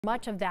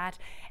much of that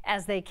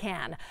as they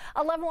can.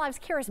 11 Live's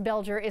Karis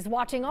Belger is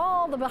watching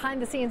all the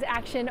behind-the-scenes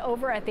action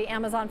over at the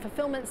Amazon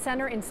Fulfillment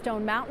Center in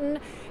Stone Mountain.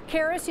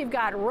 Karis, you've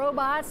got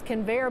robots,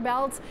 conveyor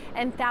belts,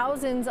 and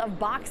thousands of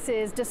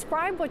boxes.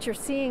 Describe what you're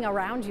seeing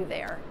around you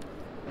there.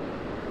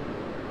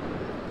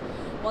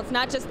 Well, it's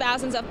not just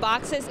thousands of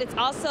boxes, it's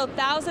also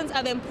thousands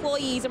of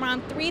employees.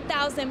 Around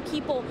 3,000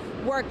 people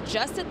work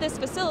just at this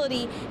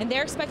facility, and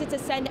they're expected to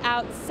send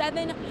out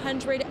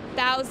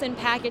 700,000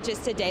 packages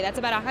today. That's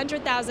about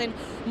 100,000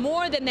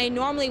 more than they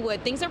normally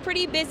would. Things are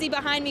pretty busy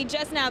behind me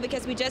just now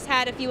because we just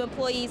had a few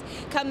employees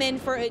come in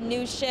for a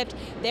new shift.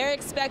 They're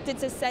expected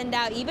to send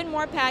out even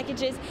more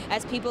packages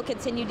as people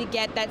continue to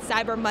get that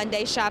Cyber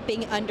Monday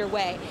shopping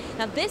underway.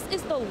 Now, this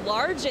is the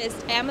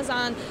largest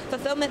Amazon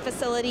fulfillment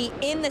facility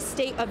in the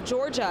state of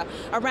Georgia.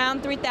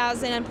 Around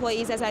 3,000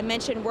 employees, as I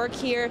mentioned, work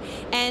here,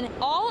 and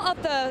all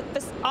of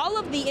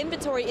the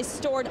inventory is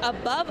stored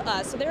above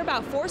us. So there are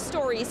about 4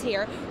 stories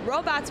here.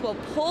 Robots will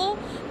pull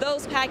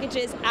those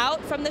packages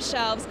out from the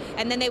shelves,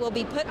 and then they will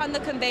be put on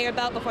the conveyor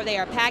belt before they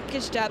are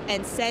packaged up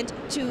and sent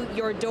to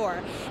your door.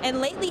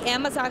 And lately,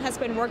 Amazon has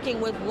been working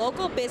with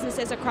local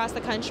businesses across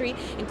the country,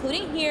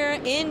 including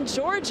here in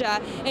Georgia,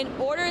 in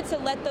order to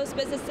let those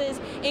businesses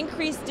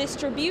increase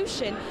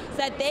distribution so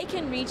that they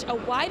can reach a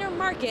wider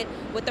market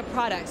with the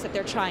products that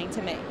they're trying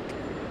to make.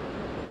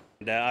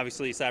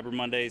 Obviously, Cyber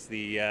Monday is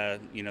the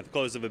the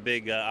close of a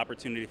big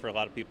opportunity for a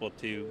lot of people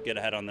to get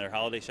ahead on their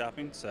holiday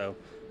shopping. So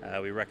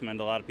we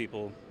recommend a lot of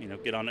people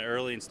get on it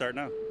early and start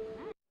now.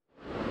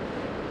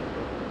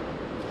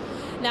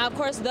 Now, of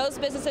course, those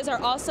businesses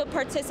are also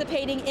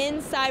participating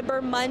in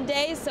Cyber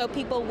Monday, so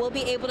people will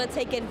be able to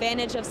take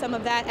advantage of some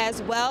of that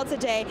as well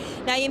today.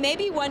 Now, you may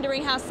be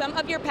wondering how some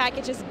of your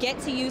packages get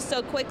to you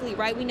so quickly,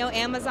 right? We know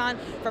Amazon,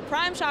 for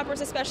Prime shoppers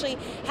especially,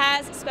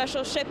 has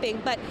special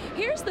shipping. But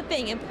here's the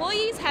thing.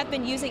 Employees have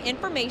been using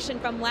information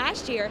from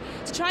last year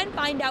to try and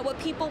find out what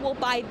people will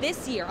buy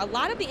this year. A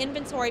lot of the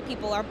inventory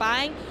people are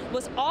buying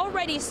was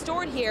already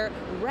stored here,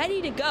 ready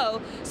to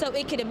go, so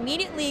it could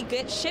immediately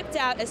get shipped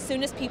out as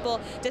soon as people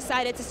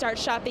decided to start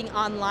shopping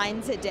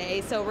online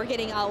today. So we're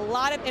getting a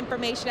lot of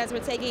information as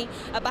we're taking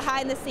a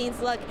behind-the-scenes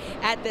look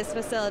at this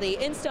facility.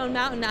 In Stone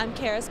Mountain, I'm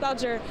Karis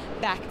Belger.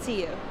 Back to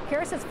you.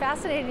 Karis, it's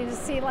fascinating to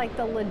see like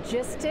the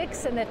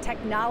logistics and the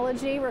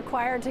technology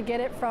required to get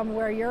it from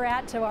where you're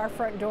at to our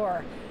front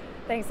door.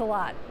 Thanks a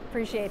lot.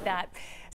 Appreciate that.